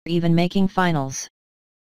even making finals.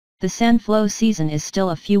 The Sandflow season is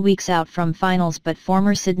still a few weeks out from finals, but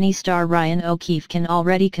former Sydney star Ryan O'Keefe can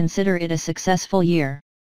already consider it a successful year.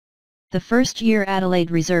 The first-year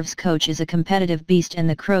Adelaide Reserves coach is a competitive beast, and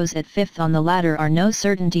the Crows at 5th on the ladder are no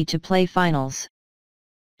certainty to play finals.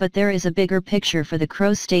 But there is a bigger picture for the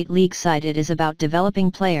Crows State League side. It is about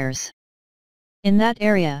developing players. In that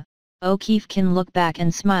area, O'Keefe can look back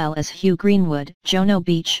and smile as Hugh Greenwood, Jono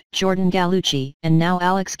Beach, Jordan Gallucci, and now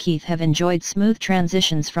Alex Keith have enjoyed smooth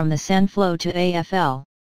transitions from the Sandflow to AFL.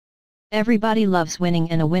 Everybody loves winning,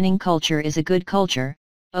 and a winning culture is a good culture,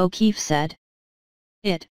 O'Keefe said.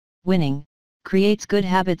 Winning, creates good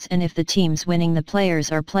habits, and if the team's winning, the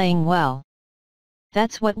players are playing well.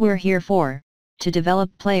 That's what we're here for, to develop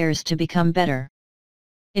players to become better.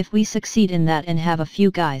 If we succeed in that and have a few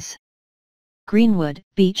guys, Greenwood,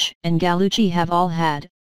 Beach, and Gallucci have all had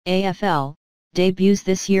AFL debuts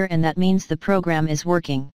this year, and that means the program is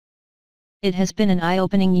working. It has been an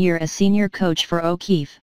eye-opening year as senior coach for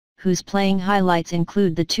O'Keefe, whose playing highlights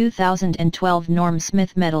include the 2012 Norm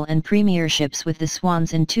Smith Medal and premierships with the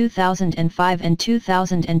Swans in 2005 and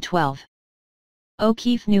 2012.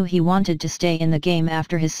 O'Keefe knew he wanted to stay in the game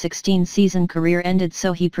after his 16-season career ended,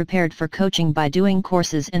 so he prepared for coaching by doing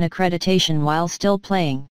courses and accreditation while still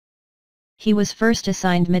playing. He was first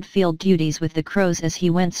assigned midfield duties with the Crows as he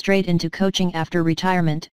went straight into coaching after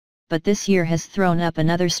retirement, but this year has thrown up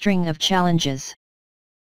another string of challenges.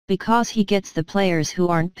 Because he gets the players who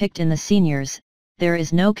aren't picked in the seniors, there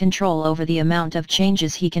is no control over the amount of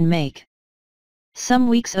changes he can make. Some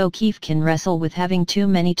weeks O'Keefe can wrestle with having too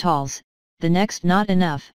many talls, the next not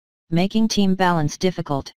enough, making team balance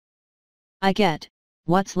difficult. I get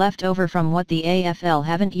what's left over from what the AFL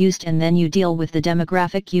haven't used, and then you deal with the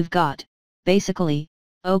demographic you've got, basically,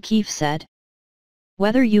 O'Keefe said.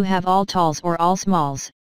 Whether you have all talls or all smalls,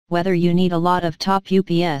 whether you need a lot of top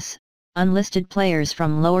UPS, unlisted players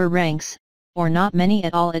from lower ranks, or not many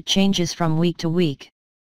at all, it changes from week to week.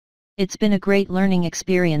 It's been a great learning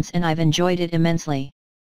experience and I've enjoyed it immensely.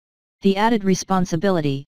 The added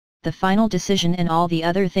responsibility, the final decision, and all the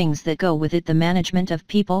other things that go with it, the management of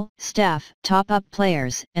people, staff, top-up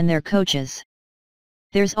players, and their coaches.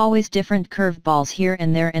 There's always different curveballs here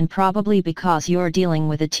and there, and probably because you're dealing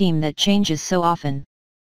with a team that changes so often.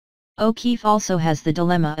 O'Keefe also has the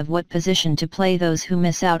dilemma of what position to play those who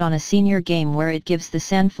miss out on a senior game where it gives the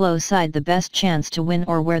Sandflow side the best chance to win,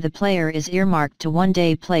 or where the player is earmarked to one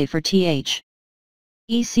day play for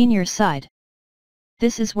the senior side.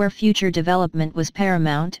 This is where future development was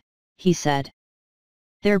paramount, he said.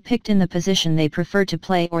 They're picked in the position they prefer to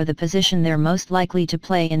play, or the position they're most likely to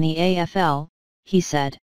play in the AFL, he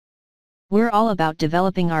said. We're all about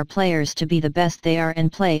developing our players to be the best they are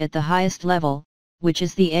and play at the highest level, which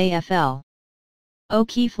is the AFL.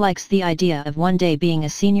 O'Keefe likes the idea of one day being a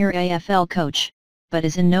senior AFL coach, but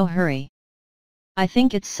is in no hurry. I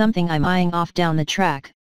think it's something I'm eyeing off down the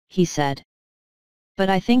track, he said. But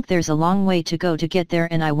I think there's a long way to go to get there,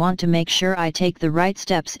 and I want to make sure I take the right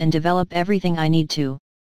steps and develop everything I need to.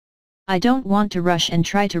 I don't want to rush and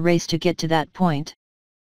try to race to get to that point.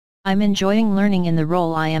 I'm enjoying learning in the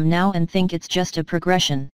role I am now and think it's just a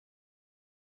progression.